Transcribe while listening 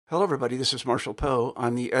Hello, everybody. This is Marshall Poe.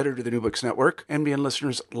 I'm the editor of the New Books Network. NBN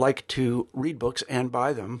listeners like to read books and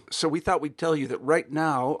buy them. So we thought we'd tell you that right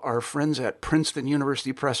now, our friends at Princeton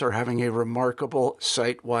University Press are having a remarkable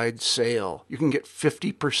site-wide sale. You can get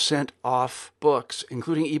 50% off books,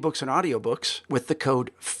 including ebooks and audiobooks, with the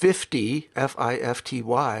code 50,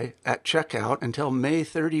 F-I-F-T-Y, at checkout until May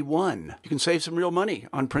 31. You can save some real money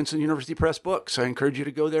on Princeton University Press books. I encourage you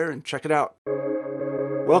to go there and check it out.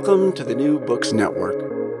 Welcome to the New Books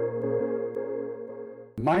Network.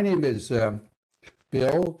 My name is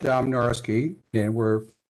Bill Domnarski, and we're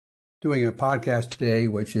doing a podcast today,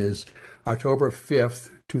 which is October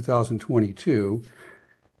 5th, 2022,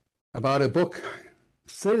 about a book,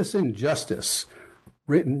 Citizen Justice,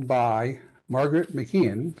 written by Margaret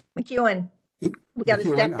McKeown. McEwen. We got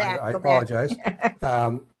to step back. I apologize.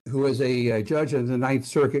 Who is a judge of the Ninth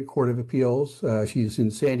Circuit Court of Appeals. She's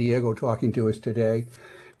in San Diego talking to us today.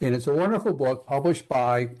 And it's a wonderful book published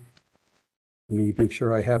by, let me make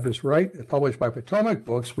sure I have this right, published by Potomac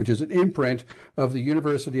Books, which is an imprint of the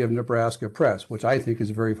University of Nebraska Press, which I think is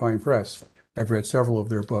a very fine press. I've read several of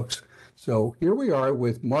their books. So here we are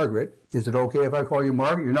with Margaret. Is it okay if I call you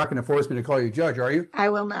Margaret? You're not going to force me to call you Judge, are you? I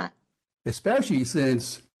will not. Especially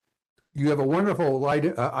since you have a wonderful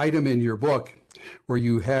item in your book where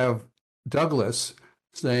you have Douglas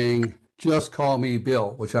saying, "Just call me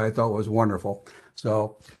Bill," which I thought was wonderful.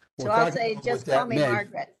 So I'll say, "Just call me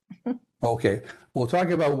Margaret." Okay, we'll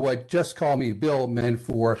talk about what "Just Call Me Bill" meant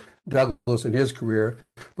for Douglas in his career,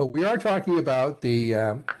 but we are talking about the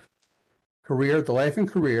life and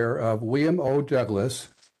career of William O. Douglas,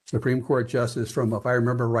 Supreme Court Justice from, if I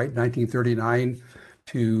remember right, 1939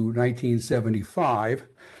 to 1975.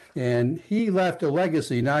 And he left a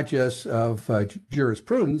legacy not just of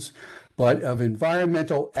jurisprudence, but of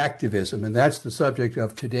environmental activism. And that's the subject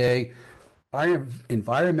of today.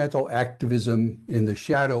 Environmental activism in the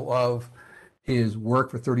shadow of his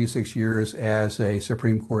work for 36 years as a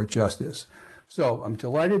Supreme Court Justice. So I'm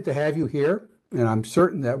delighted to have you here, and I'm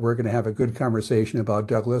certain that we're going to have a good conversation about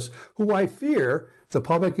Douglas, who I fear the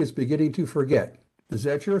public is beginning to forget. Is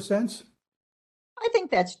that your sense? I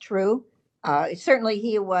think that's true. Certainly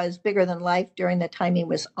he was bigger than life during the time he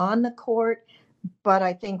was on the court. But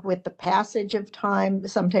I think with the passage of time,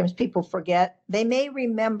 sometimes people forget. They may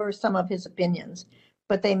remember some of his opinions,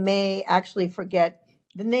 but they may actually forget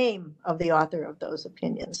the name of the author of those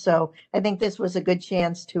opinions. So I think this was a good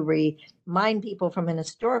chance to remind people from an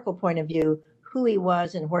historical point of view who he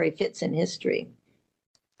was and where he fits in history.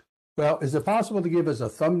 Well, is it possible to give us a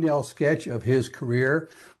thumbnail sketch of his career,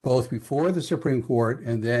 both before the Supreme Court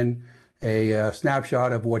and then a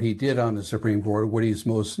snapshot of what he did on the Supreme Court, what he's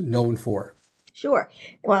most known for? Sure.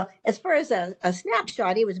 Well, as far as a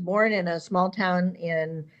snapshot, he was born in a small town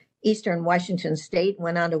in eastern Washington state,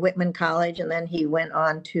 went on to Whitman College, and then he went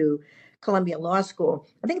on to Columbia Law School.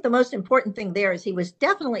 I think the most important thing there is he was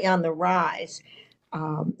definitely on the rise.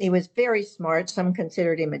 He was very smart. Some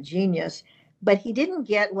considered him a genius, but he didn't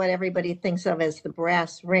get what everybody thinks of as the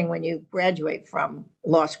brass ring when you graduate from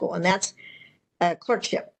law school, and that's a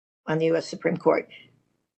clerkship on the U.S. Supreme Court.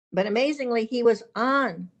 But amazingly, he was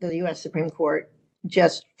on the U.S. Supreme Court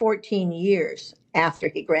just 14 years after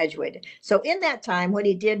he graduated. So in that time, what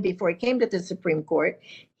he did before he came to the Supreme Court,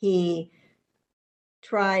 he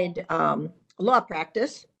tried law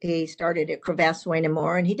practice. He started at Cravath, Swaine &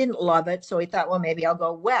 Moore, and he didn't love it. So he thought, well, maybe I'll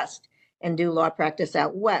go west and do law practice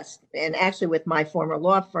out west. And actually with my former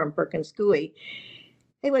law firm, Perkins Coie,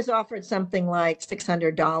 he was offered something like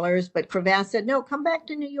 $600, but Cravath said, no, come back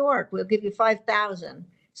to New York. We'll give you $5,000.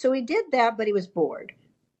 So he did that, but he was bored.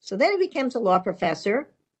 So then he becomes a law professor,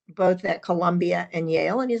 both at Columbia and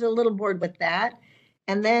Yale, and he's a little bored with that.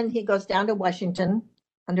 And then he goes down to Washington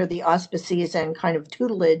under the auspices and kind of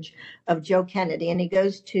tutelage of Joe Kennedy, and he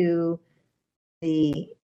goes to the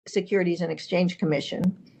Securities and Exchange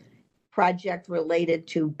Commission, project related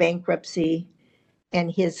to bankruptcy, and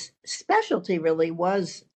his specialty really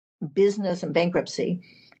was business and bankruptcy.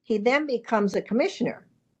 He then becomes a commissioner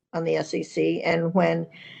on the SEC, and when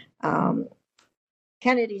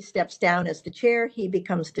Kennedy steps down as the chair, he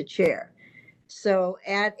becomes the chair. So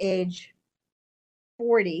at age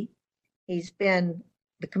 40, he's been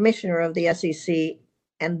the commissioner of the SEC,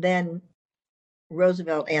 and then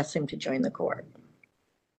Roosevelt asked him to join the court.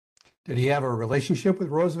 Did he have a relationship with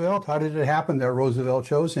Roosevelt? How did it happen that Roosevelt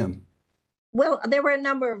chose him? Well, there were a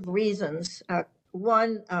number of reasons.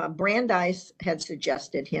 One, Brandeis had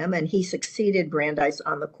suggested him, and he succeeded Brandeis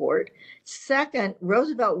on the court. Second,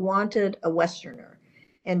 Roosevelt wanted a Westerner,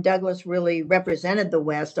 and Douglas really represented the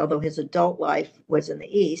West, although his adult life was in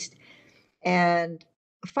the East. And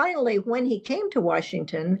finally, when he came to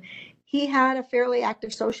Washington, he had a fairly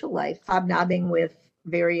active social life, hobnobbing with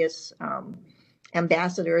various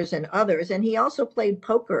ambassadors and others. And he also played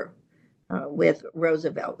poker with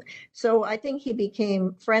Roosevelt. So I think he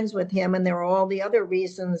became friends with him, and there were all the other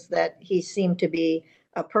reasons that he seemed to be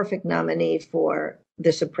a perfect nominee for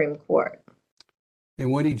the Supreme Court.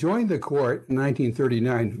 And when he joined the court in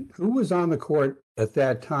 1939, who was on the court at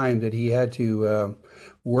that time that he had to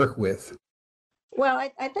work with? Well,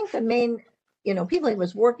 I think the main, people he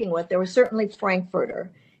was working with, there was certainly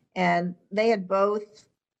Frankfurter, and they had both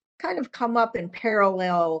kind of come up in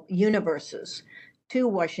parallel universes to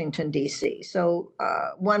Washington, D.C. So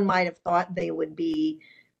one might have thought they would be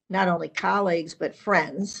not only colleagues, but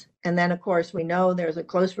friends. And then, of course, we know there's a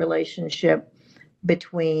close relationship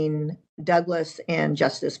between Douglas and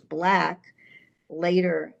Justice Black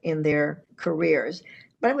later in their careers.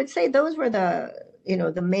 But I would say those were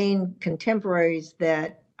the main contemporaries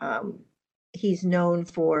that he's known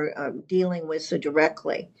for dealing with so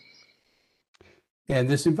directly. And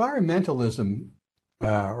this environmentalism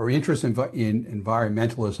or interest in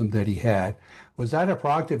environmentalism that he had, was that a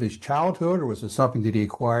product of his childhood, or was it something that he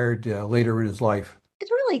acquired later in his life? It's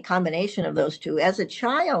really a combination of those two. As a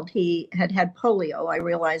child, he had polio. I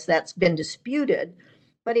realize that's been disputed,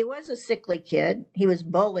 but he was a sickly kid. He was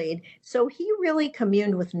bullied. So he really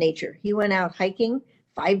communed with nature. He went out hiking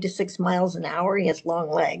 5 to 6 miles an hour. He has long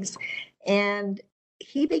legs. And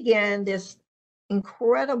he began this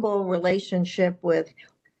incredible relationship with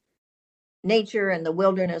nature and the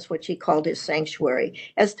wilderness, which he called his sanctuary.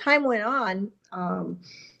 As time went on,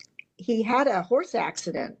 he had a horse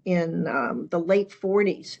accident in the late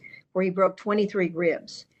 40s where he broke 23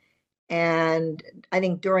 ribs. And I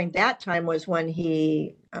think during that time was when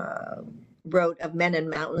he wrote Of Men and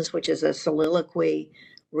Mountains, which is a soliloquy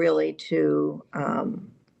really to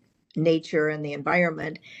nature and the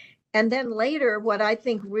environment. And then later, what I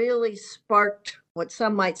think really sparked what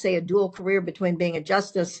some might say a dual career between being a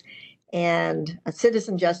justice and a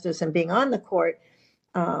citizen justice and being on the court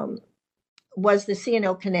was the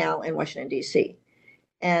C&O Canal in Washington, D.C.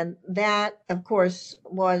 And that, of course,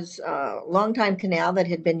 was a longtime canal that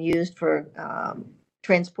had been used for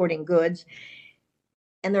transporting goods.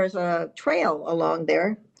 And there's a trail along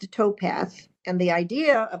there, the towpath. And the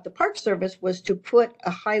idea of the Park Service was to put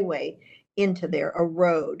a highway into there, a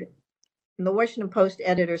road. And the Washington Post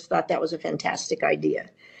editors thought that was a fantastic idea.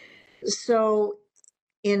 So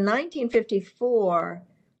in 1954,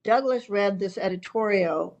 Douglas read this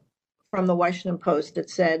editorial from the Washington Post that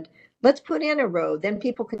said, let's put in a road, then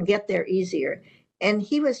people can get there easier. And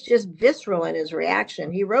he was just visceral in his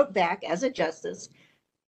reaction. He wrote back as a justice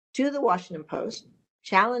to the Washington Post,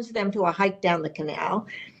 challenged them to a hike down the canal,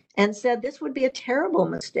 and said this would be a terrible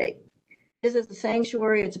mistake. This is a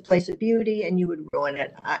sanctuary, it's a place of beauty, and you would ruin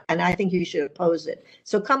it. And I think you should oppose it.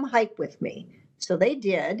 So come hike with me. So they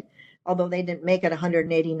did, although they didn't make it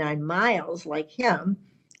 189 miles like him.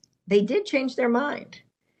 They did change their mind.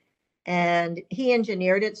 And he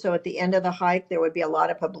engineered it so at the end of the hike, there would be a lot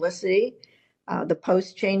of publicity. The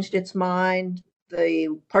Post changed its mind.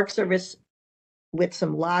 The Park Service, with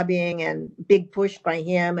some lobbying and big push by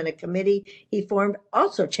him and a committee he formed,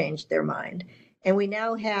 also changed their mind. And we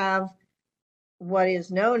now have what is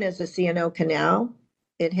known as the C&O Canal.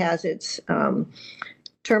 It has its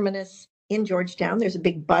terminus in Georgetown. There's a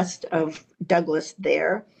big bust of Douglas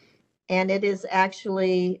there. And it is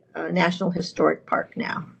actually a National Historic Park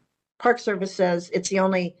now. Park Service says it's the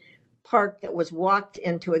only park that was walked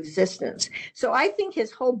into existence. So I think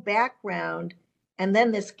his whole background and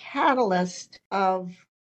then this catalyst of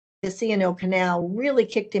the C&O Canal really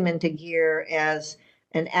kicked him into gear as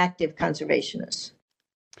an active conservationist.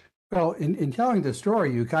 Well, in telling the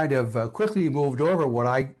story, you kind of quickly moved over what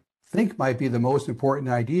I think might be the most important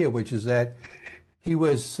idea, which is that he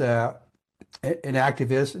was an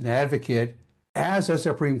activist, an advocate, as a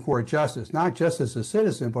Supreme Court justice, not just as a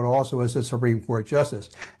citizen, but also as a Supreme Court justice.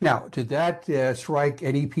 Now, did that strike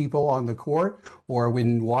any people on the court or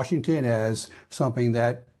in Washington as something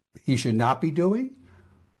that he should not be doing?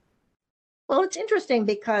 Well, it's interesting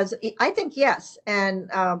because I think yes. And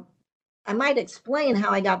I might explain how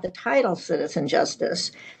I got the title citizen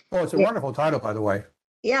justice. Oh, it's a wonderful title, by the way.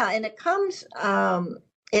 Yeah, and it comes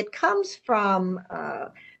from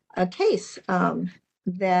a case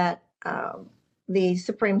that the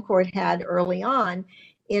Supreme Court had early on,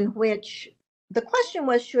 in which the question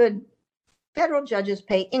was, should federal judges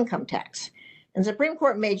pay income tax? And the Supreme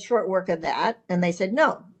Court made short work of that, and they said,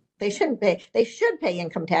 no, they shouldn't pay. They should pay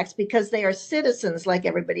income tax because they are citizens like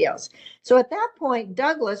everybody else. So at that point,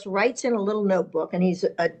 Douglas writes in a little notebook, and he's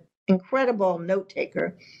an incredible note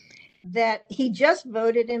taker, that he just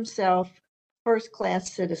voted himself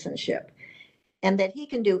first-class citizenship, and that he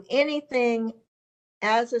can do anything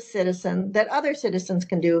as a citizen that other citizens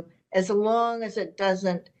can do as long as it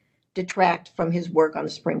doesn't detract from his work on the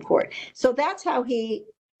Supreme Court. So that's how he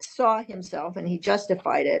saw himself, and he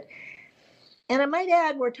justified it. And I might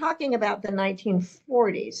add, we're talking about the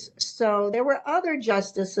 1940s. So there were other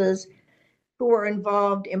justices who were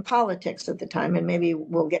involved in politics at the time, and maybe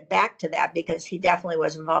we'll get back to that because he definitely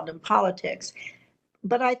was involved in politics.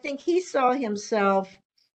 But I think he saw himself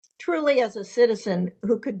truly as a citizen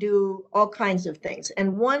who could do all kinds of things.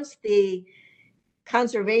 And once the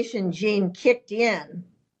conservation gene kicked in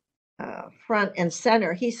front and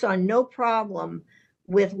center, he saw no problem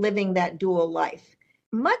with living that dual life.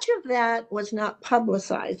 Much of that was not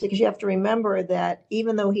publicized because you have to remember that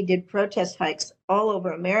even though he did protest hikes all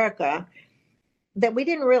over America, that we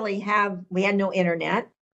had no internet,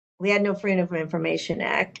 we had no Freedom of Information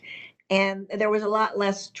Act, and there was a lot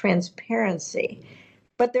less transparency.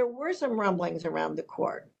 But there were some rumblings around the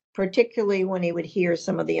court, particularly when he would hear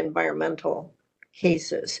some of the environmental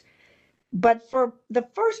cases. But for the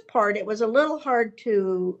first part, it was a little hard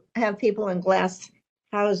to have people in glass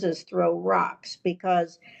houses throw rocks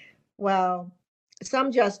because, well,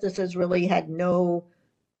 some justices really had no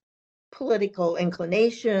political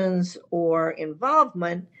inclinations or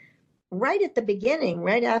involvement. Right at the beginning,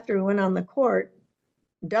 right after he went on the court,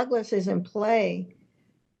 Douglas is in play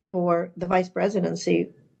for the vice presidency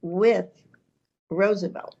with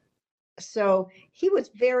Roosevelt. So he was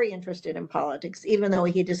very interested in politics, even though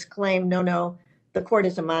he disclaimed, no, the court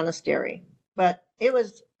is a monastery. But it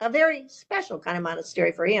was a very special kind of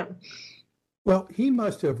monastery for him. Well, he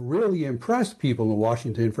must have really impressed people in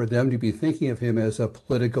Washington for them to be thinking of him as a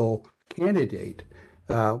political candidate.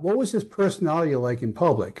 What was his personality like in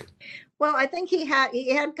public? Well, I think he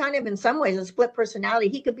had kind of in some ways a split personality.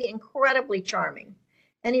 He could be incredibly charming.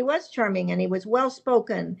 And he was charming, and he was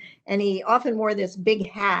well-spoken, and he often wore this big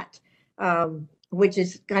hat, which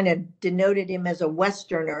is kind of denoted him as a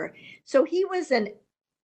Westerner. So he was an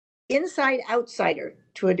inside-outsider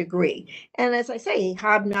to a degree. And as I say, he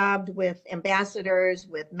hobnobbed with ambassadors,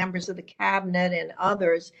 with members of the cabinet and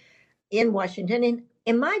others in Washington. And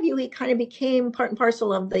in my view, he kind of became part and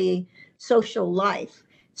parcel of the social life.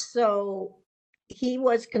 So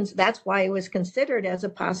that's why he was considered as a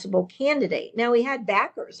possible candidate. Now, he had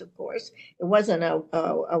backers, of course. It wasn't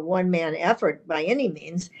a one-man effort by any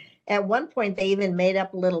means. At one point, they even made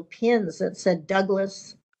up little pins that said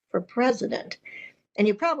Douglas for president. And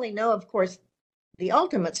you probably know, of course, the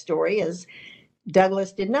ultimate story is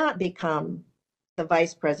Douglas did not become the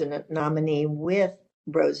vice president nominee with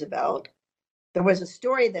Roosevelt. There was a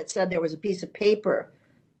story that said there was a piece of paper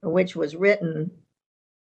which was written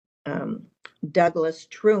Douglas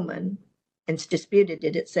Truman, and it's disputed.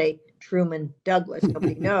 Did it say Truman Douglas?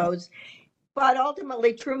 Nobody knows. But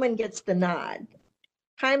ultimately, Truman gets the nod.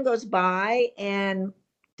 Time goes by, and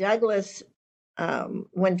Douglas,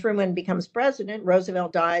 when Truman becomes president,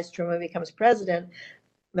 Roosevelt dies, Truman becomes president.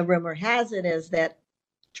 The rumor has it is that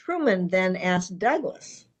Truman then asked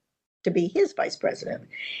Douglas to be his vice president.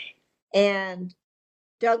 And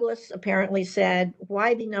Douglas apparently said,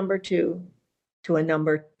 why be number two to a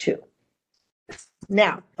number two?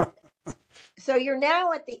 Now, so you're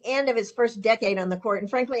now at the end of his first decade on the court. And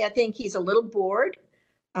frankly, I think he's a little bored.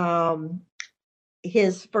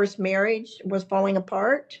 His first marriage was falling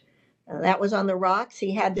apart. That was on the rocks.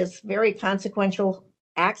 He had this very consequential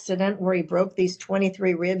accident where he broke these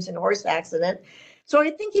 23 ribs in a horse accident. So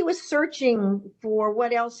I think he was searching for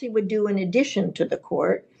what else he would do in addition to the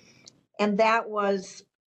court. And that was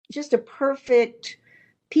just a perfect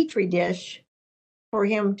petri dish for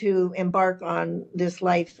him to embark on this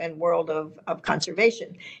life and world of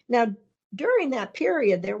conservation. Now, during that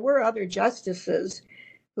period, there were other justices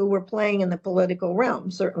who were playing in the political realm,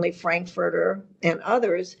 certainly Frankfurter and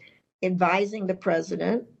others, advising the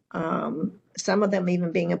president, some of them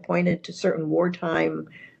even being appointed to certain wartime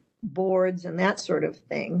boards and that sort of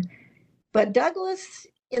thing. But Douglas,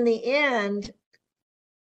 in the end,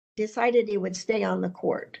 decided he would stay on the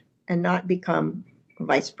court and not become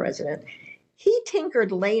vice president. He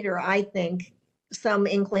tinkered later, I think, some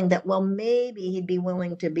inkling that, well, maybe he'd be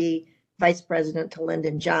willing to be vice president to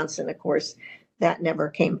Lyndon Johnson. Of course, that never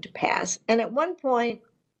came to pass. And at one point,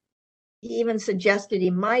 he even suggested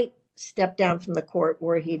he might step down from the court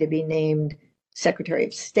were he to be named Secretary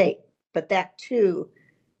of State. But that, too,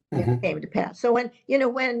 never came to pass. So when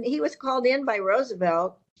he was called in by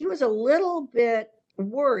Roosevelt, he was a little bit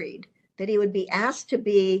worried that he would be asked to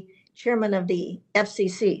be chairman of the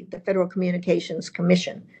FCC, the Federal Communications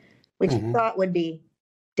Commission, which he thought would be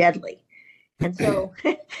deadly. And so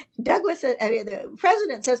the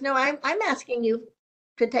president says, no, I'm asking you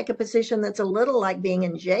to take a position that's a little like being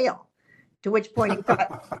in jail. To which point he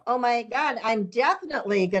thought, oh my God, I'm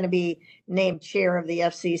definitely going to be named chair of the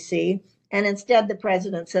FCC. And instead, the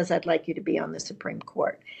president says, I'd like you to be on the Supreme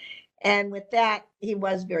Court. And with that, he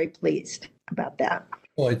was very pleased about that.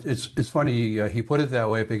 Well, it's funny he put it that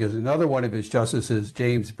way because another one of his justices,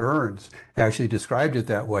 James Burns, actually described it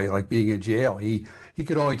that way, like being in jail. He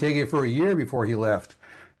could only take it for a year before he left.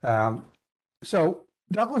 So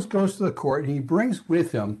Douglas goes to the court and he brings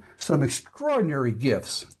with him some extraordinary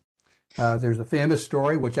gifts. There's a famous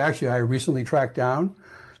story, which actually I recently tracked down,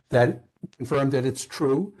 that confirmed that it's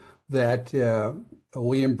true, that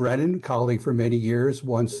William Brennan, colleague for many years,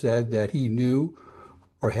 once said that he knew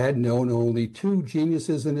or had known only two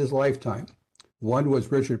geniuses in his lifetime. One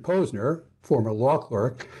was Richard Posner, former law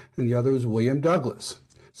clerk, and the other was William Douglas.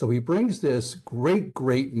 So he brings this great,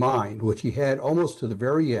 great mind, which he had almost to the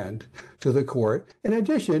very end, to the court. In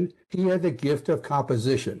addition, he had the gift of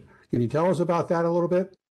composition. Can you tell us about that a little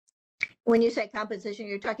bit? When you say composition,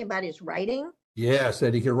 you're talking about his writing? Yes,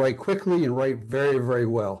 that he could write quickly and write very, very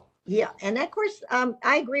well. Yeah, and of course,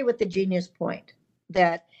 I agree with the genius point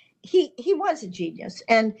that he was a genius.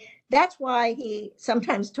 And that's why he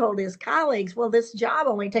sometimes told his colleagues, well, this job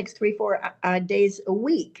only takes 3-4 days a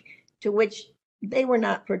week, to which they were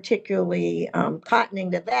not particularly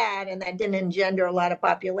cottoning to that, and that didn't engender a lot of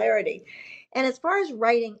popularity. And as far as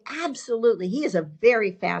writing, absolutely, he is a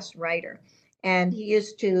very fast writer. And he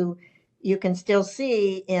used to, you can still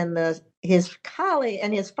see in his colleague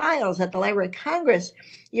and his files at the Library of Congress,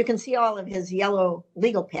 you can see all of his yellow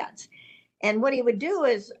legal pads. And what he would do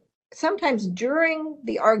is sometimes during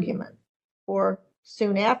the argument or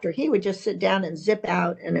soon after, he would just sit down and zip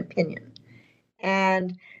out an opinion.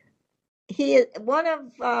 And one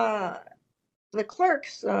of the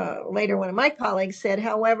clerks, later one of my colleagues said,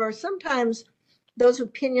 however, sometimes those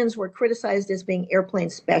opinions were criticized as being airplane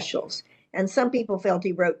specials. And some people felt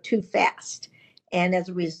he wrote too fast. And as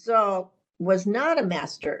a result, was not a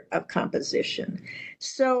master of composition.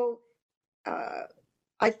 So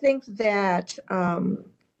I think that,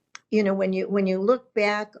 when you look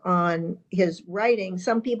back on his writing,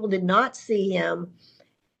 some people did not see him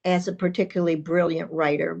as a particularly brilliant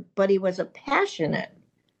writer, but he was a passionate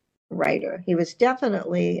writer. He was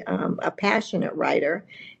definitely a passionate writer.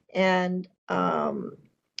 And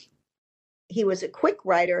he was a quick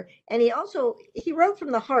writer. And he wrote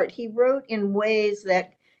from the heart. He wrote in ways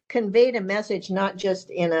that conveyed a message, not just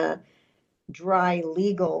in a dry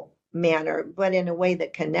legal manner, but in a way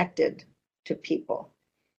that connected to people.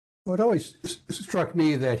 Well, it always struck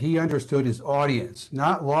me that he understood his audience,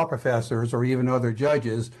 not law professors or even other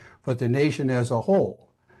judges, but the nation as a whole.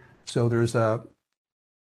 So there's I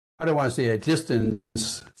don't want to say a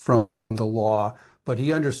distance from the law, but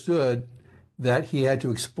he understood that he had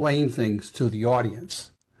to explain things to the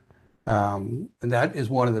audience. And that is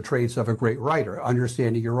one of the traits of a great writer,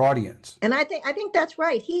 understanding your audience. And I think that's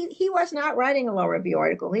right. He was not writing a law review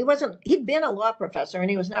article. He'd been a law professor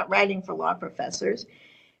and he was not writing for law professors.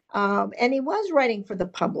 And he was writing for the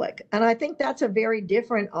public. And I think that's a very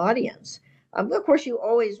different audience. Of course, you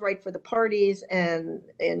always write for the parties and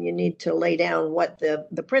you need to lay down what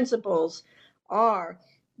the principles are.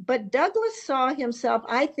 But Douglas saw himself,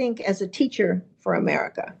 I think, as a teacher for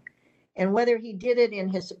America. And whether he did it in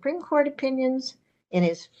his Supreme Court opinions, in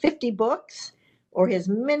his 50 books, or his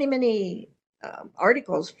many, many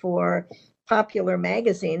articles for popular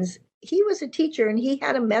magazines, he was a teacher and he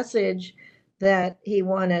had a message that he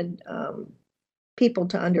wanted people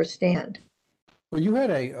to understand. Well, you had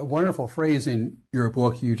a wonderful phrase in your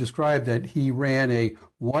book. You described that he ran a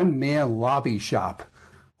one-man lobby shop.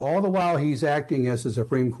 All the while he's acting as a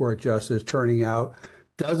Supreme Court justice, turning out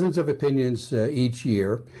dozens of opinions each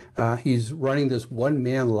year. He's running this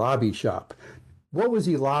one-man lobby shop. What was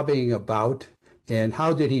he lobbying about, and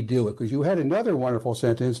how did he do it? Because you had another wonderful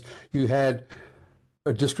sentence. You had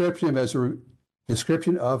a description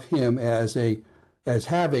of him as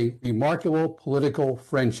having remarkable political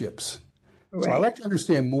friendships. Right. So I'd like to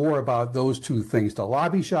understand more about those two things, the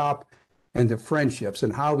lobby shop and the friendships,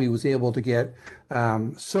 and how he was able to get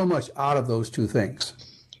so much out of those two things.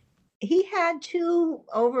 He had two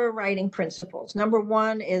overriding principles. Number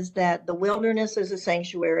one is that the wilderness is a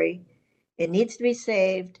sanctuary. It needs to be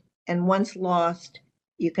saved, and once lost,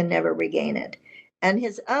 you can never regain it. And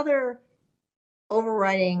his other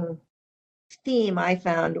overriding theme, I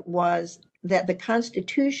found, was that the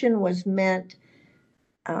Constitution was meant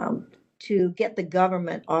to get the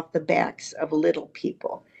government off the backs of little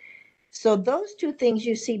people. So those two things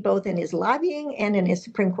you see both in his lobbying and in his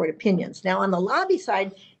Supreme Court opinions. Now, on the lobby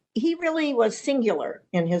side, he really was singular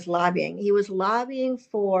in his lobbying. He was lobbying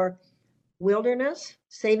for wilderness,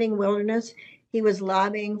 saving wilderness. He was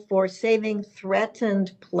lobbying for saving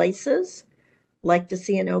threatened places like the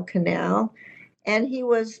C&O Canal. And he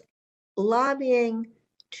was lobbying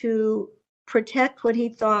to protect what he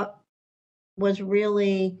thought was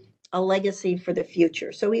really a legacy for the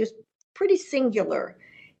future. So he was pretty singular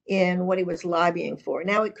in what he was lobbying for.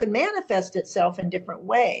 Now, it could manifest itself in different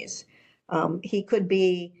ways. He could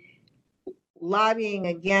be lobbying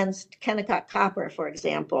against Kennecott Copper, for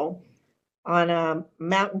example, on a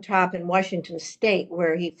mountaintop in Washington state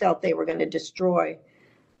where he felt they were going to destroy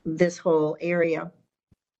this whole area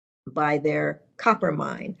by their copper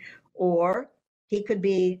mine. Or he could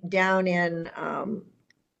be down in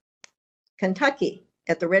Kentucky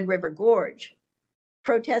at the Red River Gorge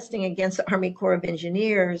protesting against the Army Corps of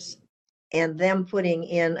Engineers and them putting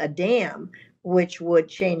in a dam, which would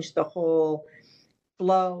change the whole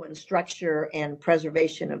flow and structure and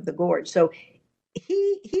preservation of the gorge. So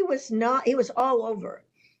he was all over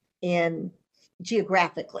in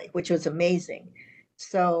geographically, which was amazing.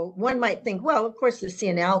 So one might think, well, of course, the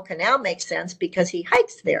C&O Canal makes sense because he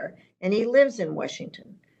hikes there and he lives in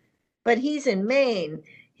Washington. But he's in Maine,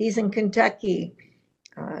 he's in Kentucky,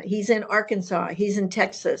 he's in Arkansas, he's in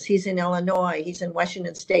Texas, he's in Illinois, he's in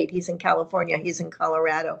Washington State, he's in California, he's in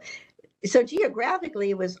Colorado. So geographically,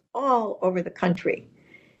 he was all over the country.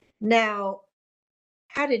 Now,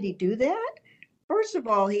 how did he do that? First of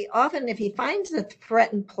all, he often, if he finds a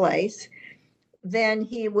threatened place, then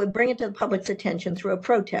he would bring it to the public's attention through a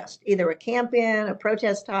protest, either a camp-in, a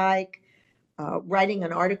protest hike, writing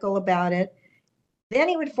an article about it. Then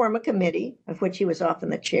he would form a committee, of which he was often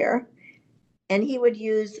the chair, and he would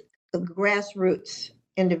use grassroots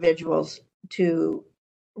individuals to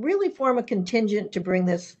really form a contingent to bring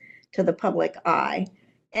this to the public eye.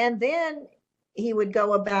 And then he would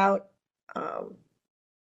go about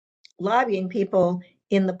lobbying people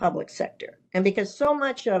in the public sector. And because so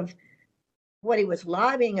much of what he was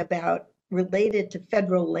lobbying about related to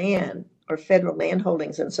federal land or federal land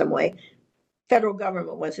holdings in some way, federal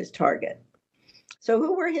government was his target. So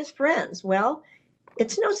who were his friends? Well,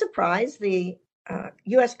 it's no surprise the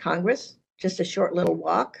U.S. Congress, just a short little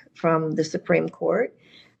walk from the Supreme Court.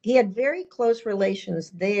 He had very close relations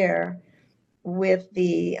there with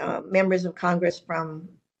the members of Congress from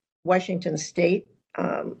Washington State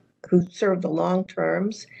who served the long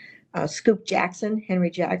terms, Scoop Jackson,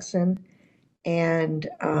 Henry Jackson, and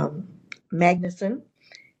Magnuson.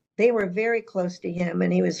 They were very close to him,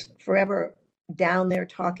 and he was forever down there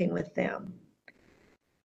talking with them.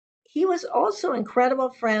 He was also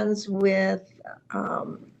incredible friends with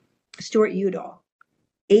Stuart Udall,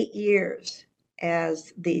 8 years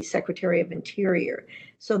as the Secretary of Interior.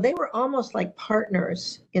 So they were almost like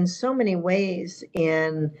partners in so many ways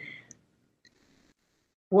in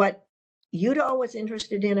what Udall was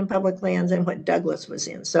interested in public lands and what Douglas was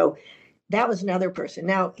in. So that was another person.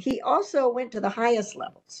 Now, he also went to the highest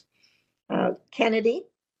levels. Kennedy,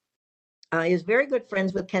 he was very good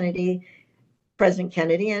friends with Kennedy, President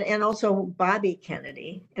Kennedy, and also Bobby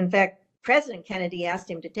Kennedy. In fact, President Kennedy asked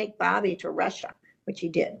him to take Bobby to Russia, which he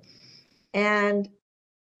did. And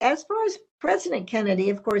as far as President Kennedy,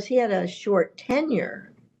 of course, he had a short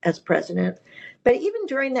tenure as president. But even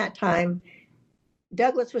during that time,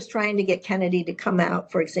 Douglas was trying to get Kennedy to come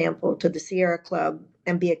out, for example, to the Sierra Club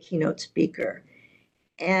and be a keynote speaker.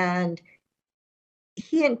 And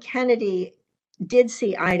he and Kennedy did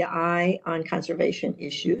see eye to eye on conservation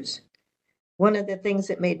issues. One of the things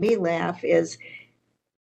that made me laugh is,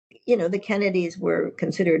 you know, the Kennedys were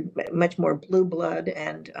considered much more blue blood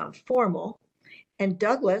and formal. And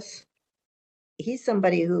Douglas, he's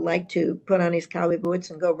somebody who liked to put on his cowboy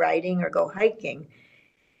boots and go riding or go hiking.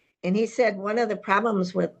 And he said one of the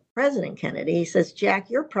problems with President Kennedy, he says,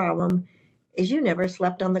 Jack, your problem is you never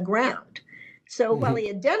slept on the ground. So while he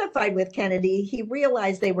identified with Kennedy, he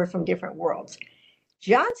realized they were from different worlds.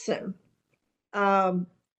 Johnson,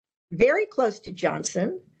 very close to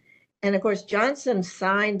Johnson. And of course, Johnson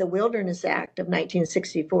signed the Wilderness Act of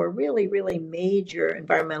 1964, really, really major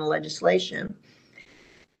environmental legislation.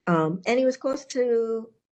 And he was close to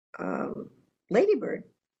Lady Bird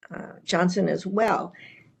Johnson as well.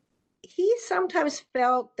 He sometimes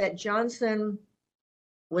felt that Johnson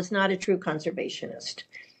was not a true conservationist.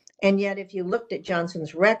 And yet, if you looked at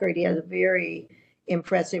Johnson's record, he has a very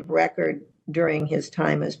impressive record during his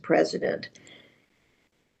time as president.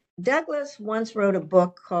 Douglas once wrote a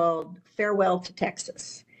book called Farewell to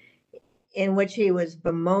Texas, in which he was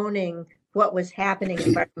bemoaning what was happening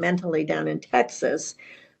environmentally down in Texas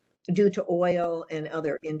due to oil and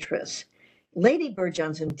other interests. Lady Bird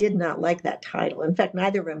Johnson did not like that title. In fact,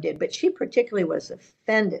 neither of them did, but she particularly was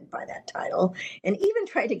offended by that title and even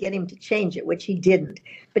tried to get him to change it, which he didn't.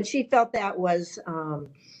 But she felt that was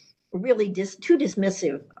really too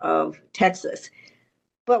dismissive of Texas.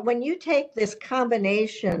 But when you take this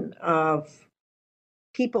combination of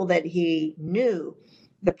people that he knew,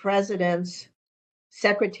 the presidents,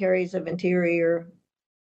 secretaries of Interior,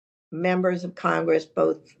 members of Congress,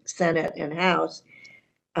 both Senate and House,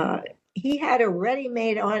 he had a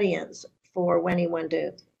ready-made audience for when he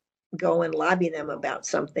wanted to go and lobby them about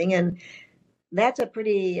something. And that's a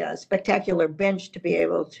pretty spectacular bench to be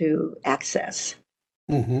able to access.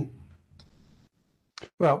 Mm-hmm.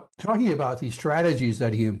 Well, talking about the strategies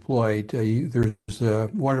that he employed, there's a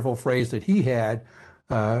wonderful phrase that he had,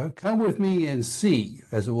 come with me and see,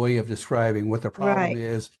 as a way of describing what the problem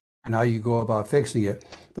is and how you go about fixing it.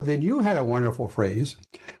 But then you had a wonderful phrase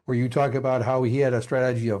where you talk about how he had a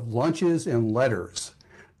strategy of lunches and letters.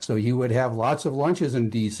 So he would have lots of lunches in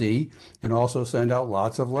D.C. and also send out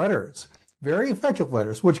lots of letters, very effective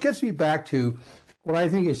letters, which gets me back to what I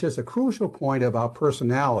think is just a crucial point about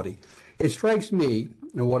personality. It strikes me,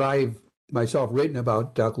 and what I've myself written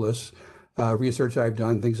about Douglas, research I've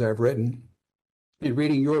done, things I've written, in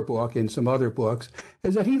reading your book and some other books,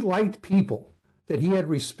 is that he liked people, that he had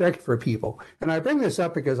respect for people. And I bring this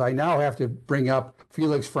up because I now have to bring up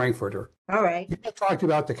Felix Frankfurter. All right. You talked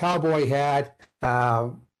about the cowboy hat.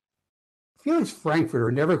 Felix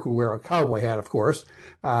Frankfurter never could wear a cowboy hat, of course,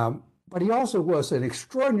 but he also was an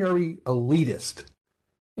extraordinary elitist.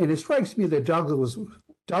 And it strikes me that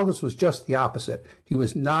Douglas was just the opposite. He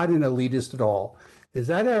was not an elitist at all. Is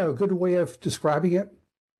that a good way of describing it?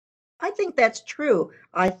 I think that's true.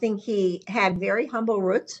 I think he had very humble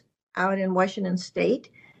roots out in Washington State,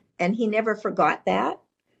 and he never forgot that.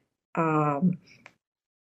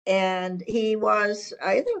 And he was,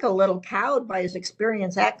 I think, a little cowed by his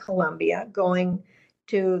experience at Columbia, going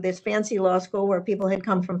to this fancy law school where people had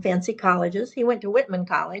come from fancy colleges. He went to Whitman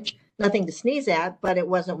College, nothing to sneeze at, but it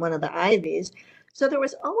wasn't one of the Ivies. So there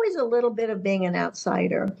was always a little bit of being an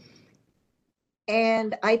outsider.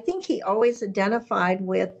 And I think he always identified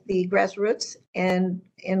with the grassroots and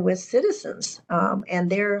with citizens and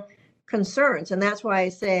their concerns. And that's why I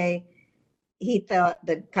say he thought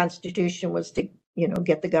the Constitution was to,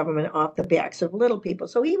 get the government off the backs of little people.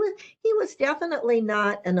 So he was definitely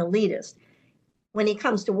not an elitist. When he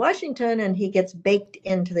comes to Washington and he gets baked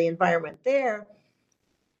into the environment there,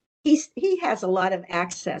 he has a lot of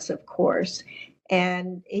access, of course,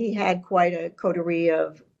 and he had quite a coterie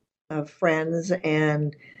of friends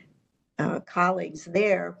and colleagues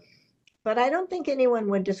there. But I don't think anyone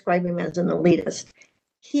would describe him as an elitist.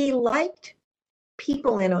 He liked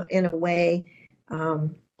people in a way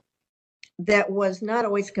that was not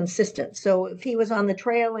always consistent. So if he was on the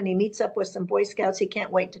trail and he meets up with some Boy Scouts, he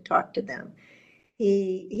can't wait to talk to them.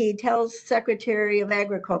 He tells Secretary of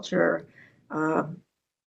Agriculture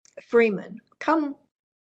Freeman, come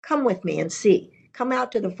with me and see. Come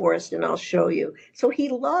out to the forest and I'll show you. So he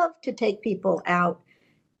loved to take people out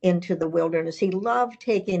into the wilderness. He loved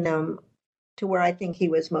taking them to where I think he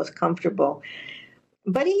was most comfortable.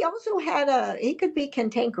 But he also he could be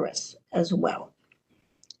cantankerous as well.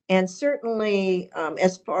 And certainly,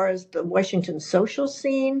 as far as the Washington social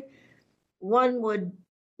scene, one would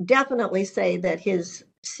definitely say that his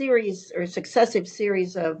series or successive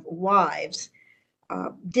series of wives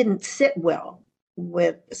didn't sit well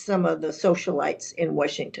with some of the socialites in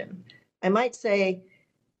Washington. I might say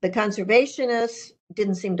the conservationists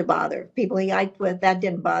didn't seem to bother. People he hiked with, that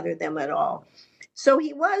didn't bother them at all. So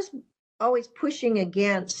he was always pushing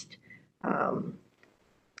against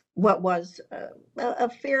what was a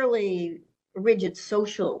fairly rigid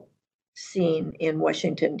social scene in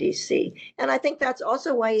Washington, D.C. And I think that's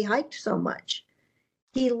also why he hiked so much.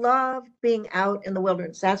 He loved being out in the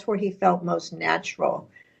wilderness. That's where he felt most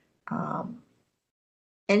natural.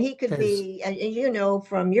 And he could be, and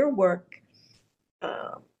from your work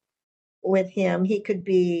with him, he could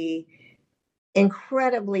be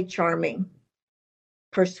incredibly charming,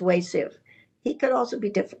 persuasive. He could also be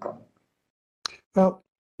difficult. Well,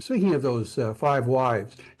 speaking of those 5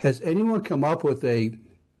 wives, has anyone come up with a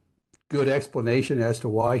good explanation as to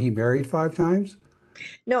why he married 5 times?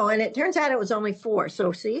 No, and it turns out it was only 4.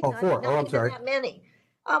 So see, 4. I'm sorry. That many.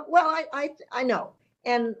 Well, I know.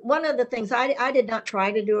 And one of the things, I did not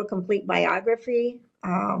try to do a complete biography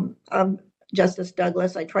of Justice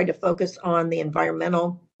Douglas. I tried to focus on the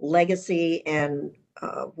environmental legacy and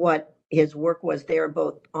what his work was there,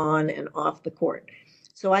 both on and off the court.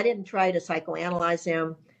 So I didn't try to psychoanalyze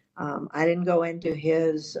him. I didn't go into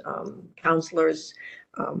his counselor's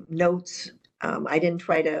notes. I didn't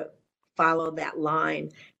try to follow that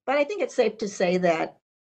line. But I think it's safe to say that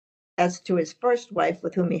as to his first wife,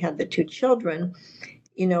 with whom he had the two children,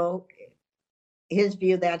 you know, his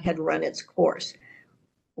view that had run its course.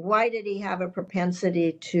 Why did he have a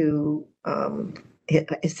propensity to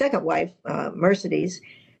his second wife, Mercedes?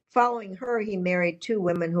 Following her, he married two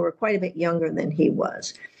women who were quite a bit younger than he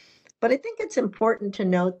was. But I think it's important to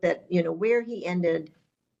note that, you know, where he ended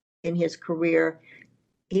in his career,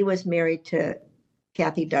 he was married to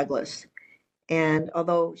Kathy Douglas. And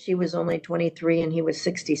although she was only 23 and he was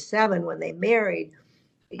 67 when they married,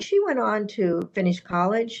 she went on to finish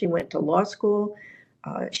college. She went to law school.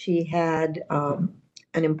 She had an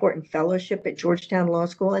important fellowship at Georgetown Law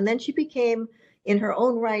School. And then she became, in her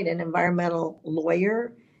own right, an environmental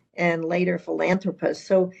lawyer and later philanthropist.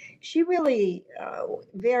 So she really,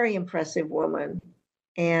 very impressive woman,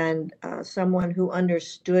 and someone who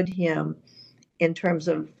understood him in terms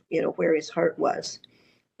of, you know, where his heart was.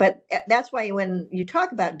 But that's why when you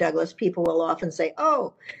talk about Douglas, people will often say,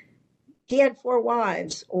 oh, he had four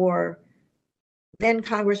wives, or then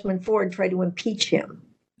Congressman Ford tried to impeach him.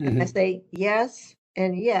 I say yes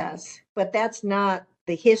and yes, but that's not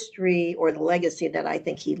the history or the legacy that I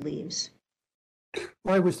think he leaves.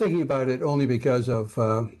 Well, I was thinking about it only because of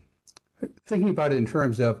thinking about it in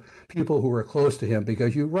terms of people who were close to him,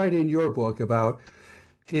 because you write in your book about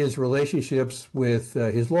his relationships with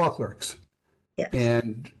his law clerks. Yes.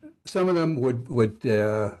 And some of them would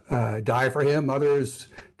die for him. Others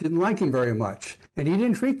didn't like him very much. And he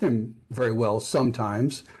didn't treat them very well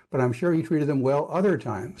sometimes, but I'm sure he treated them well other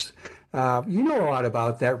times. You know a lot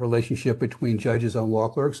about that relationship between judges and law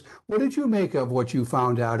clerks. What did you make of what you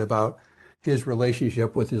found out about his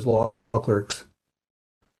relationship with his law clerks?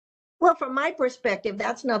 Well, from my perspective,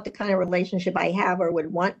 that's not the kind of relationship I have or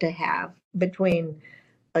would want to have between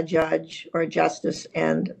a judge or a justice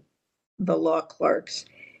and the law clerks.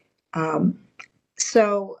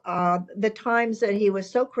 So the times that he was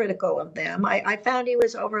so critical of them, I found he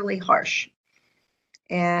was overly harsh.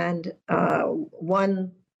 And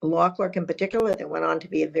one law clerk in particular that went on to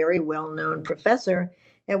be a very well-known professor,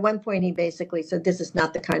 at one point he basically said, this is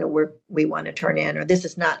not the kind of work we want to turn in, or this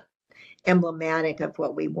is not emblematic of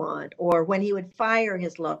what we want. Or when he would fire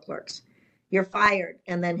his law clerks, you're fired.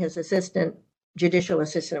 And then his judicial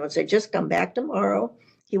assistant would say, just come back tomorrow.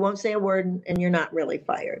 He won't say a word and you're not really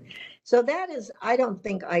fired. So that is, I don't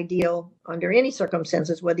think, ideal under any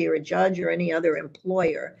circumstances, whether you're a judge or any other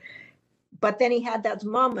employer. But then he had those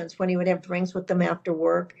moments when he would have drinks with them after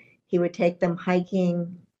work. He would take them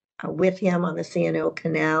hiking with him on the C&O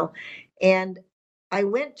Canal. And I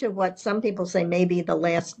went to what some people say may be the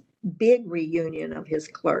last big reunion of his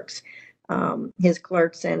clerks. His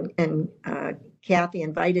clerks and Kathy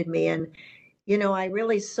invited me, and you know, I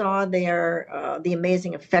really saw there the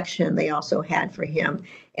amazing affection they also had for him,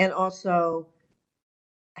 and also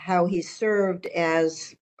how he served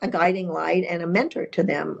as a guiding light and a mentor to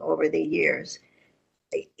them over the years.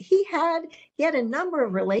 He had a number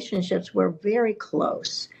of relationships were very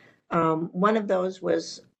close. One of those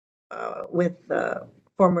was with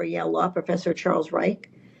former Yale law professor Charles Reich,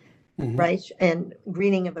 Reich, and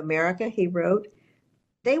Greening of America, he wrote.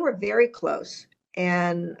 They were very close.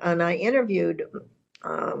 And I interviewed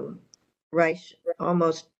Reich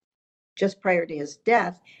almost just prior to his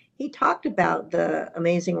death. He talked about the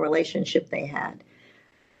amazing relationship they had.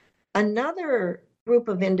 Another group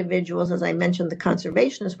of individuals, as I mentioned, the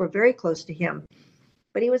conservationists, were very close to him.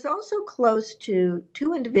 But he was also close to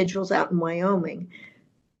two individuals out in Wyoming,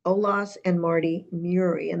 Olaus and Marty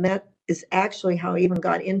Murray. And that is actually how I even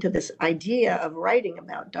got into this idea of writing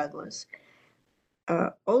about Douglas.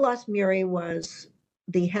 Olaus Murray was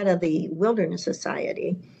the head of the Wilderness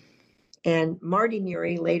Society, and Marty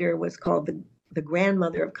Murray later was called the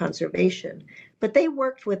grandmother of conservation. But they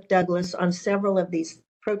worked with Douglas on several of these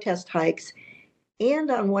protest hikes and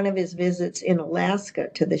on one of his visits in Alaska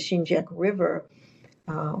to the Shinjek River,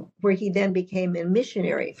 where he then became a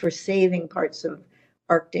missionary for saving parts of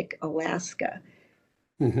Arctic Alaska.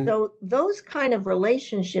 So those kind of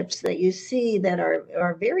relationships that you see that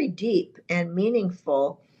are very deep and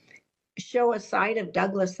meaningful show a side of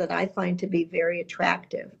Douglas that I find to be very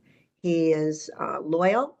attractive. He is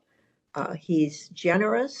loyal, he's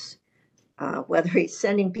generous, whether he's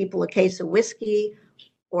sending people a case of whiskey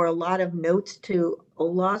or a lot of notes to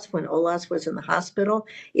Olaus when Olaus was in the hospital.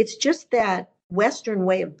 It's just that Western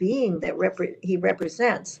way of being that he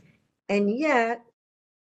represents. And yet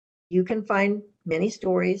you can find many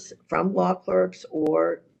stories from law clerks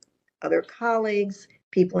or other colleagues,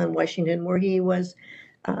 people in Washington, where he was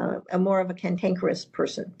a more of a cantankerous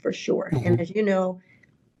person, for sure. And as you know,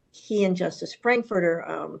 he and Justice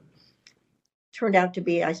Frankfurter turned out to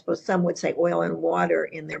be, I suppose some would say, oil and water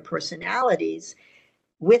in their personalities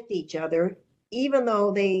with each other, even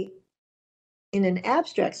though they, in an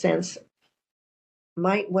abstract sense,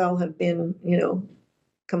 might well have been,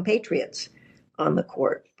 compatriots on the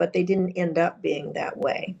court, but they didn't end up being that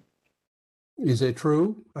way. Is it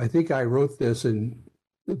true? I think I wrote this in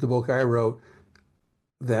the book I wrote,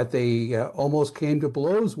 that they almost came to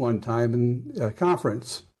blows one time in a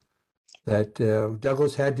conference, that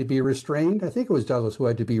Douglass had to be restrained. I think it was Douglass who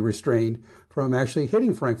had to be restrained from actually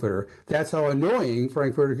hitting Frankfurter. That's how annoying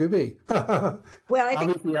Frankfurter could be. Well,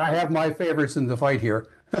 obviously, I have my favorites in the fight here.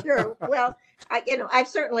 Sure. Well, I've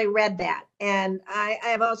certainly read that. And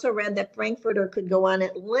I've also read that Frankfurter could go on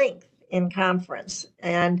at length in conference.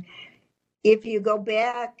 And if you go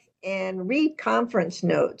back and read conference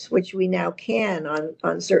notes, which we now can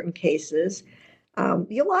on certain cases,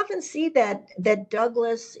 you'll often see that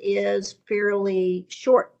Douglass is fairly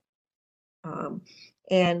short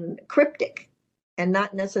and cryptic, and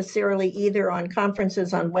not necessarily either on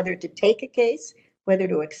conferences on whether to take a case, whether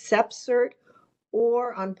to accept cert,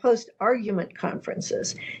 or on post-argument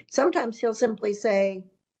conferences. Sometimes he'll simply say,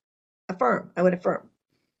 affirm, I would affirm.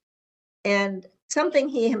 And something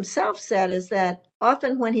he himself said is that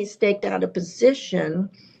often when he staked out a position,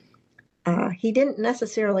 he didn't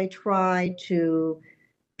necessarily try to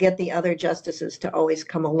get the other justices to always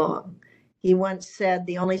come along. He once said,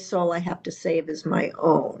 the only soul I have to save is my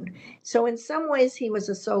own. So in some ways, he was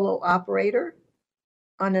a solo operator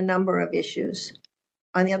on a number of issues.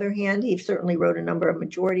 On the other hand, he certainly wrote a number of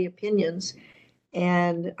majority opinions,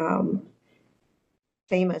 and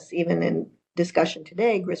famous even in discussion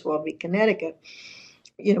today, Griswold v. Connecticut,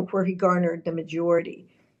 where he garnered the majority.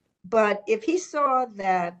 But if he saw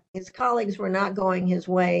that his colleagues were not going his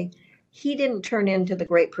way, he didn't turn into the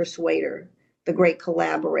great persuader, the great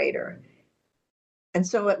collaborator. And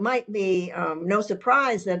so it might be no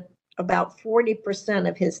surprise that about 40%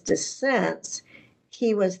 of his dissents,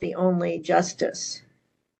 he was the only justice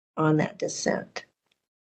on that dissent.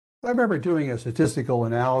 I remember doing a statistical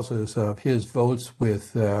analysis of his votes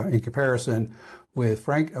with, in comparison with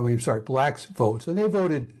Black's votes, and they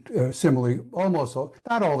voted similarly, almost,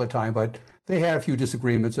 not all the time, but they had a few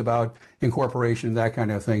disagreements about incorporation, that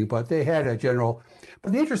kind of thing, but they had a general.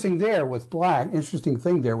 But the interesting thing there with Black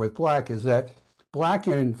is that Black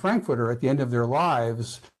and Frankfurter at the end of their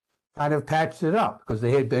lives kind of patched it up because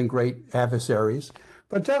they had been great adversaries.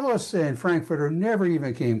 But Douglass and Frankfurter never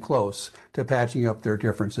even came close to patching up their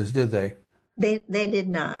differences, did they? They did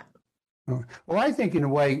not. Well, I think in a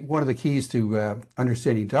way, one of the keys to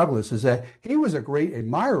understanding Douglass is that he was a great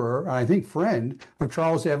admirer, and I think friend, of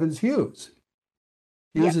Charles Evans Hughes.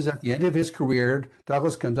 Hughes is at the end of his career.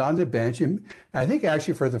 Douglass comes on the bench, and I think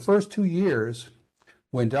actually for the first 2 years,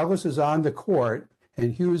 when Douglass is on the court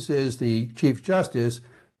and Hughes is the Chief Justice,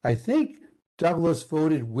 I think Douglass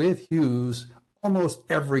voted with Hughes almost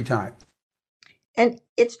every time. And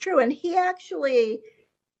it's true. And he actually,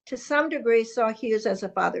 to some degree, saw Hughes as a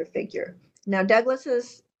father figure. Now,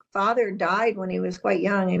 Douglass's father died when he was quite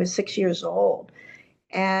young. He was 6 years old.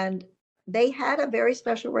 And they had a very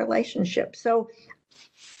special relationship. So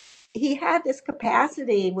he had this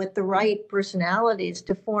capacity with the right personalities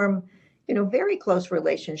to form, very close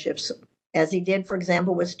relationships, as he did, for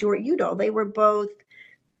example, with Stuart Udall. They were both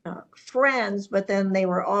friends, but then they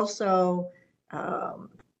were also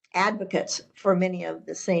advocates for many of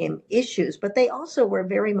the same issues, but they also were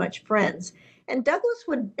very much friends. And Douglass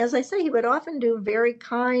would, as I say, he would often do very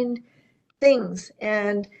kind things.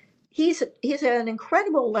 And he's an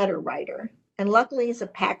incredible letter writer. And luckily he's a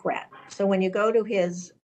pack rat. So when you go to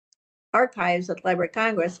his archives at the Library of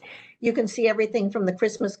Congress, you can see everything from the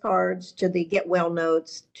Christmas cards to the get well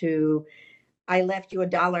notes to I left you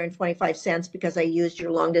 $1.25 because I used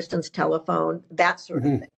your long distance telephone, that sort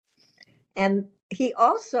of thing. And he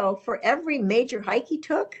also, for every major hike he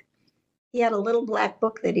took, he had a little black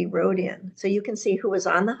book that he wrote in. So you can see who was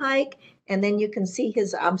on the hike, and then you can see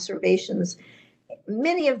his observations.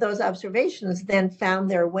 Many of those observations then found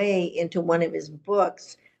their way into one of his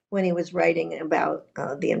books when he was writing about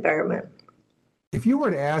the environment. If you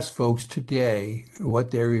were to ask folks today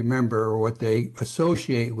what they remember or what they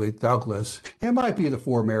associate with Douglass, it might be the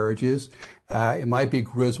four marriages. It might be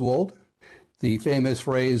Griswold, the famous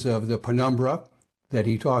phrase of the penumbra that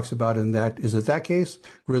he talks about in that. Is it that case,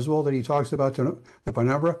 Griswold, that he talks about the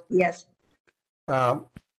penumbra? Yes. I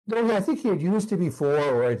think he had used it before,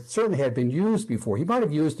 or it certainly had been used before. He might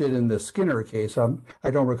have used it in the Skinner case.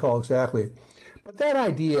 I don't recall exactly. But that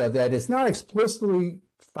idea that it's not explicitly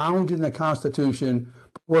found in the Constitution,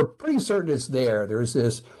 we're pretty certain it's there. There's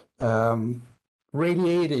this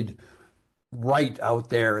radiated right out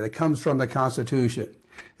there that comes from the Constitution.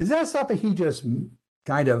 Is that something he just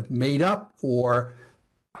kind of made up, or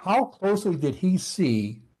how closely did he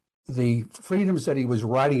see the freedoms that he was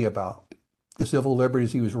writing about, the civil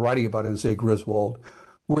liberties he was writing about in, say, Griswold,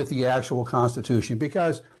 with the actual Constitution?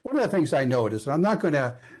 Because one of the things I noticed, and I'm not going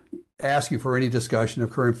to ask you for any discussion of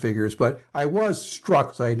current figures, but I was struck,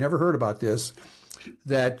 because I had never heard about this,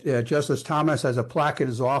 that Justice Thomas has a plaque in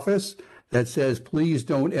his office that says, "Please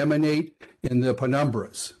don't emanate in the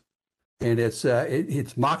penumbras." And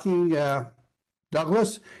it's mocking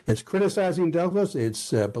Douglas, it's criticizing Douglas,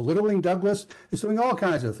 it's belittling Douglas, it's doing all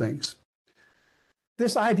kinds of things.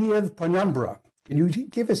 This idea of penumbra, can you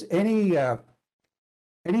give us anything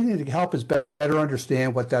to help us better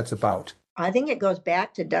understand what that's about? I think it goes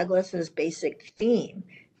back to Douglas's basic theme.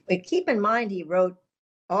 But keep in mind, he wrote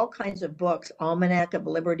all kinds of books, Almanac of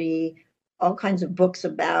Liberty, all kinds of books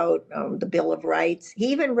about the Bill of Rights. He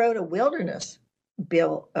even wrote a wilderness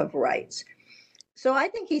Bill of Rights. So I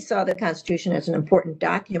think he saw the Constitution as an important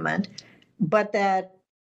document, but that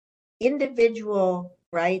individual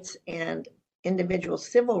rights and individual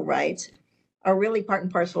civil rights are really part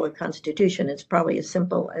and parcel of the Constitution. It's probably as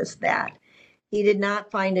simple as that. He did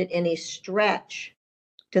not find it any stretch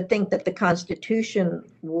to think that the Constitution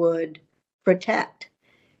would protect.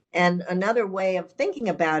 And another way of thinking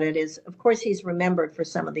about it is, of course, he's remembered for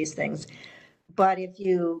some of these things, but if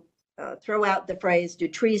you throw out the phrase, "Do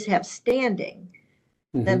trees have standing?"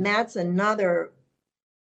 then that's another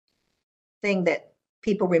thing that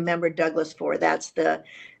people remember Douglas for. That's the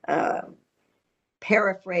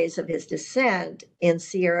paraphrase of his dissent in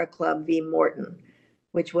Sierra Club v. Morton,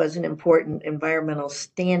 which was an important environmental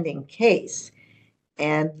standing case.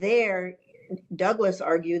 And there, Douglas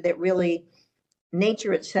argued that really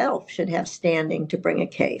nature itself should have standing to bring a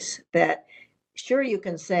case. That sure, you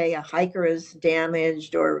can say a hiker is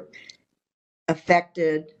damaged or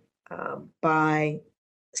affected by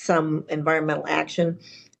some environmental action,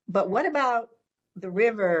 but what about the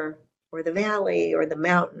river or the valley or the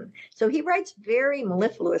mountain? So he writes very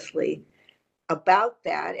mellifluously about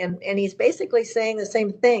that, and he's basically saying the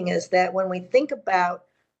same thing, is that when we think about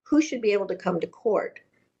who should be able to come to court,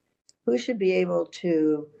 who should be able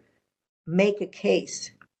to make a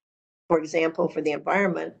case, for example, for the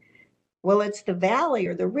environment, well, it's the valley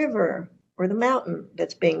or the river or the mountain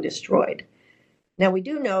that's being destroyed. Now, we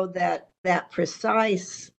do know that that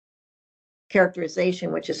precise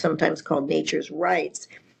characterization, which is sometimes called nature's rights,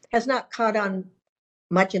 has not caught on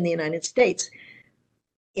much in the United States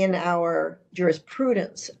in our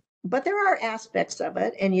jurisprudence. But there are aspects of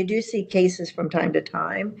it, and you do see cases from time to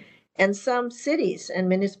time, and some cities and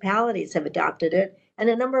municipalities have adopted it, and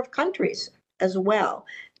a number of countries as well.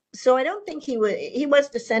 So I don't think he was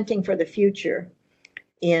dissenting for the future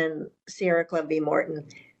in Sierra Club v. Morton.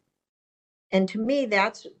 And to me,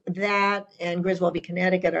 that and Griswold v.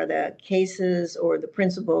 Connecticut are the cases or the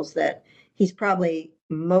principles that he's probably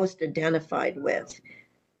most identified with.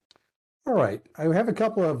 All right. I have a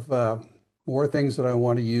couple of more things that I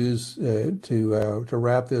want to use to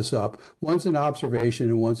wrap this up. One's an observation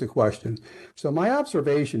and one's a question. So my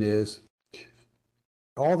observation is,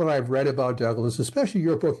 all that I've read about Douglas, especially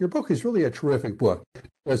your book is really a terrific book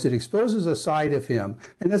because it exposes a side of him.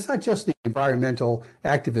 And it's not just the environmental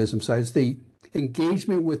activism side, it's the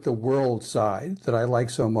engagement with the world side that I like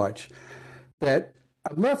so much. That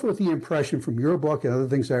I'm left with the impression from your book and other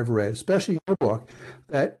things I've read, especially your book,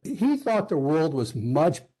 that he thought the world was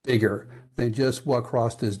much bigger than just what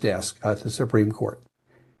crossed his desk at the Supreme Court.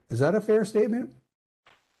 Is that a fair statement?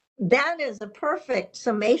 That is a perfect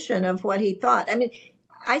summation of what he thought. I mean,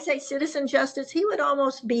 I say citizen justice, he would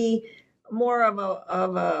almost be more of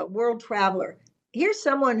a world traveler. Here's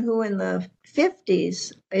someone who in the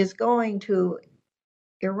 50s is going to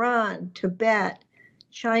Iran, Tibet,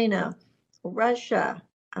 China, Russia,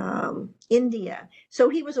 India. So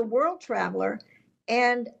he was a world traveler,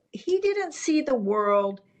 and he didn't see the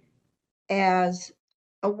world as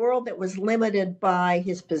a world that was limited by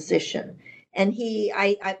his position. And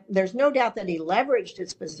there's no doubt that he leveraged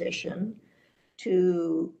his position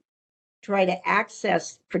to try to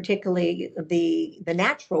access particularly the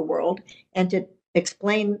natural world and to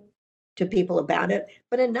explain to people about it.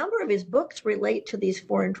 But a number of his books relate to these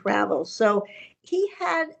foreign travels. So he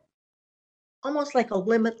had almost like a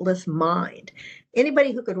limitless mind.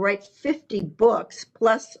 Anybody who could write 50 books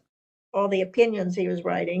plus all the opinions he was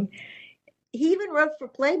writing. He even wrote for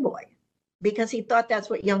Playboy because he thought that's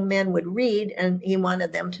what young men would read, and he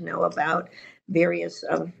wanted them to know about various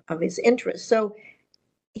of his interests. So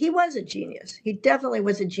he was a genius. He definitely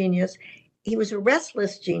was a genius. He was a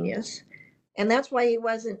restless genius, and that's why he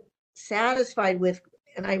wasn't satisfied with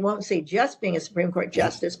and I won't say just being a Supreme Court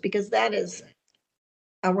justice, because that is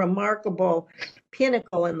a remarkable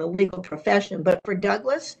pinnacle in the legal profession. But for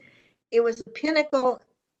Douglas, it was the pinnacle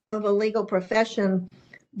of a legal profession,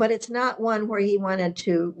 but it's not one where he wanted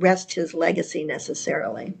to rest his legacy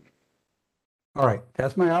necessarily. All right,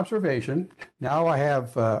 that's my observation. Now I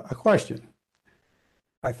have a question.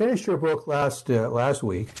 I finished your book last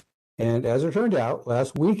week, and as it turned out,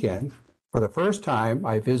 last weekend, for the first time,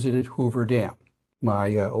 I visited Hoover Dam.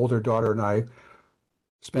 My older daughter and I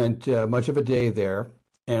spent much of a day there,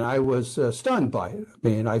 and I was stunned by it. I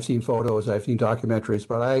mean, I've seen photos, I've seen documentaries,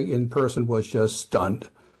 but I, in person, was just stunned.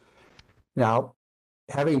 Now,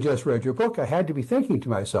 having just read your book, I had to be thinking to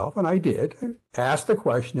myself, and I did, ask the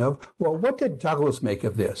question of, well, what did Douglas make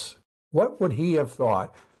of this? What would he have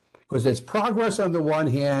thought? Because it's progress on the one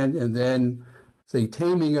hand, and then the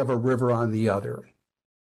taming of a river on the other.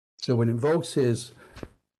 So it invokes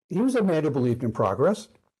he was a man who believed in progress,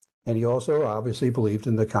 and he also obviously believed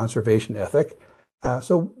in the conservation ethic.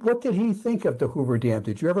 So what did he think of the Hoover Dam?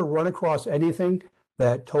 Did you ever run across anything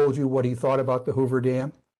that told you what he thought about the Hoover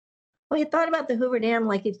Dam? Well, he thought about the Hoover Dam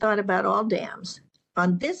like he thought about all dams.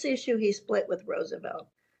 On this issue, he split with Roosevelt.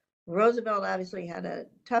 Roosevelt obviously had a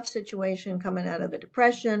tough situation coming out of the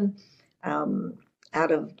Depression,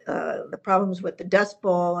 out of the problems with the Dust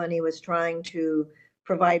Bowl, and he was trying to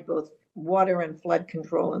provide both water and flood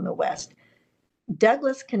control in the West.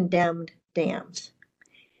 Douglas condemned dams.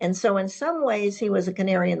 And so in some ways, he was a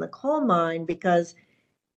canary in the coal mine, because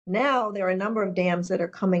now there are a number of dams that are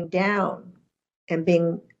coming down and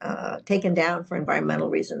being taken down for environmental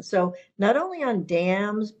reasons. So not only on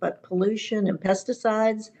dams, but pollution and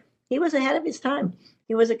pesticides, he was ahead of his time.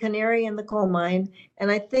 He was a canary in the coal mine. And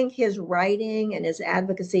I think his writing and his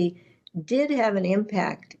advocacy did have an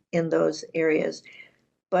impact in those areas.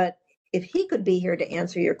 But if he could be here to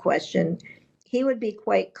answer your question, he would be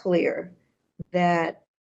quite clear that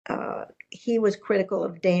he was critical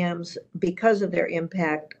of dams because of their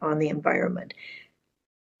impact on the environment.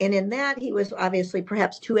 And in that, he was obviously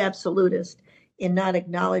perhaps too absolutist in not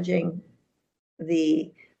acknowledging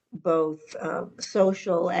the both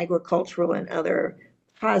social, agricultural, and other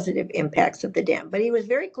positive impacts of the dam. But he was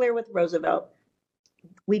very clear with Roosevelt.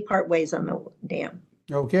 We part ways on the dam.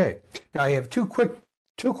 Okay. Now I have two quick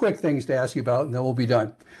things to ask you about, and then we'll be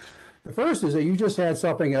done. The first is that you just had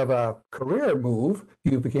something of a career move.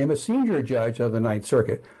 You became a senior judge of the Ninth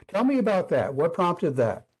Circuit. Tell me about that. What prompted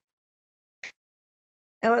that?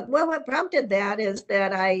 Well, what prompted that is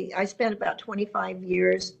that I spent about 25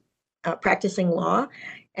 years practicing law,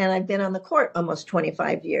 and I've been on the court almost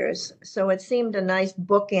 25 years. So it seemed a nice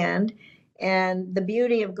bookend. And the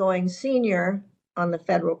beauty of going senior on the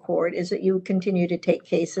federal court is that you continue to take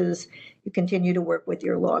cases, you continue to work with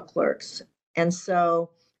your law clerks. And so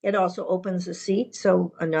it also opens a seat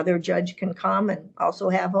so another judge can come and also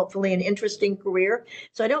have hopefully an interesting career.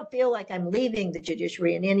 So I don't feel like I'm leaving the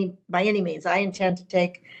judiciary by any means. I intend to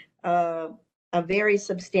take a very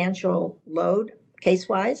substantial load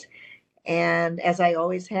case-wise, and as I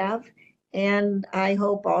always have. And I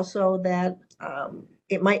hope also that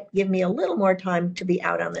it might give me a little more time to be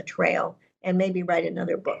out on the trail and maybe write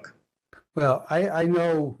another book. Well, I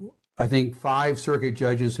know, I think 5 circuit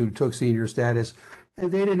judges who took senior status,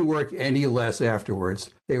 and they didn't work any less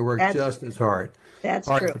afterwards. They worked just as hard. That's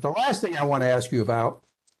All true. right, but the last thing I want to ask you about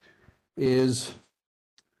is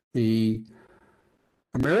the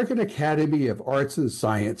American Academy of Arts and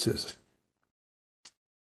Sciences,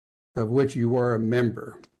 of which you are a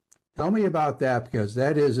member. Tell me about that, because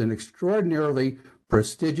that is an extraordinarily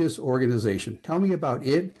prestigious organization. Tell me about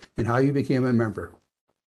it and how you became a member.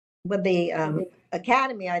 But the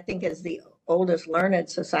Academy, I think, is the oldest learned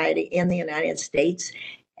society in the United States,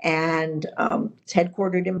 and it's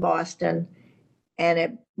headquartered in Boston, and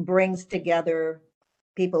it brings together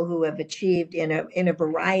people who have achieved in a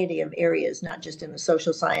variety of areas, not just in the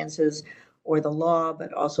social sciences or the law,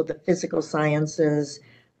 but also the physical sciences,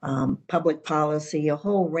 public policy, a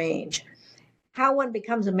whole range. How one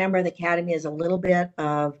becomes a member of the Academy is a little bit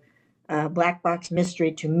of a black box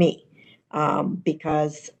mystery to me,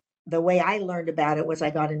 because the way I learned about it was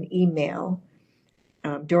I got an email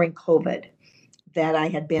during COVID that I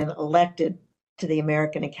had been elected to the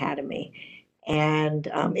American Academy. And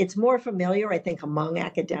it's more familiar, I think, among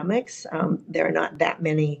academics. There are not that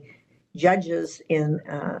many judges and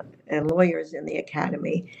lawyers in the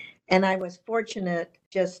Academy. And I was fortunate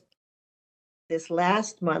just this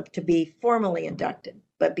last month to be formally inducted.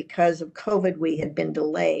 But because of COVID, we had been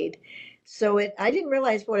delayed. So I didn't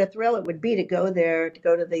realize what a thrill it would be to go there, to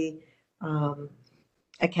go to the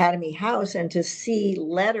Academy House and to see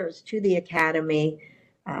letters to the Academy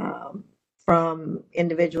from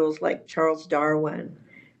individuals like Charles Darwin,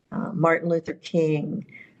 Martin Luther King,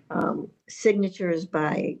 signatures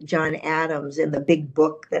by John Adams in the big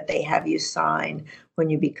book that they have you sign when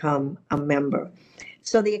you become a member.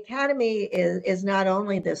 So the Academy is not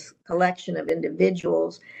only this collection of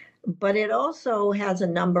individuals, but it also has a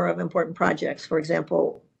number of important projects. For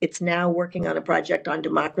example, it's now working on a project on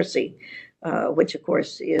democracy, which of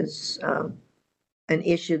course is an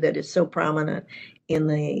issue that is so prominent in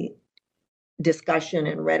the discussion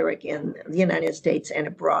and rhetoric in the United States and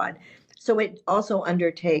abroad. So it also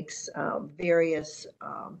undertakes various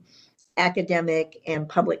academic and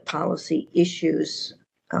public policy issues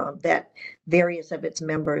that various of its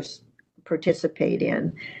members participate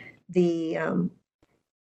in.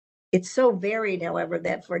 It's so varied, however,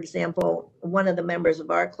 that, for example, one of the members of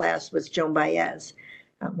our class was Joan Baez,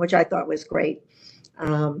 which I thought was great.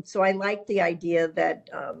 So I liked the idea that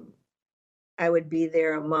I would be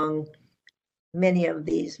there among many of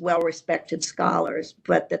these well-respected scholars,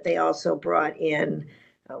 but that they also brought in,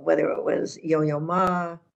 whether it was Yo-Yo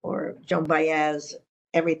Ma or Joan Baez,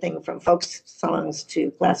 everything from folk songs to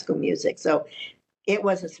classical music. So it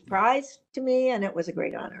was a surprise to me, and it was a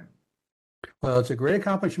great honor. Well, it's a great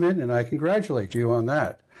accomplishment, and I congratulate you on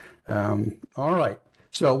that. All right.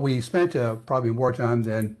 So we spent probably more time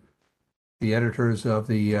than the editors of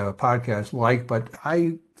the podcast like, but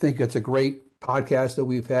I think it's a great podcast that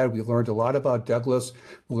we've had. We've learned a lot about Douglass.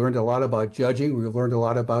 We learned a lot about judging. We've learned a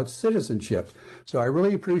lot about citizenship. So I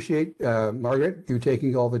really appreciate, Margaret, you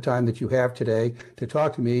taking all the time that you have today to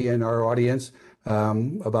talk to me and our audience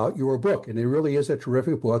about your book. And it really is a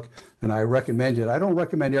terrific book, and I recommend it. I don't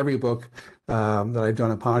recommend every book that I've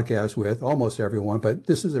done a podcast with, almost everyone, but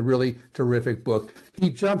this is a really terrific book.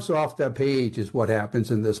 He jumps off the page is what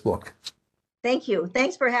happens in this book. Thank you.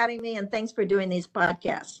 Thanks for having me, and thanks for doing these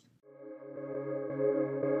podcasts.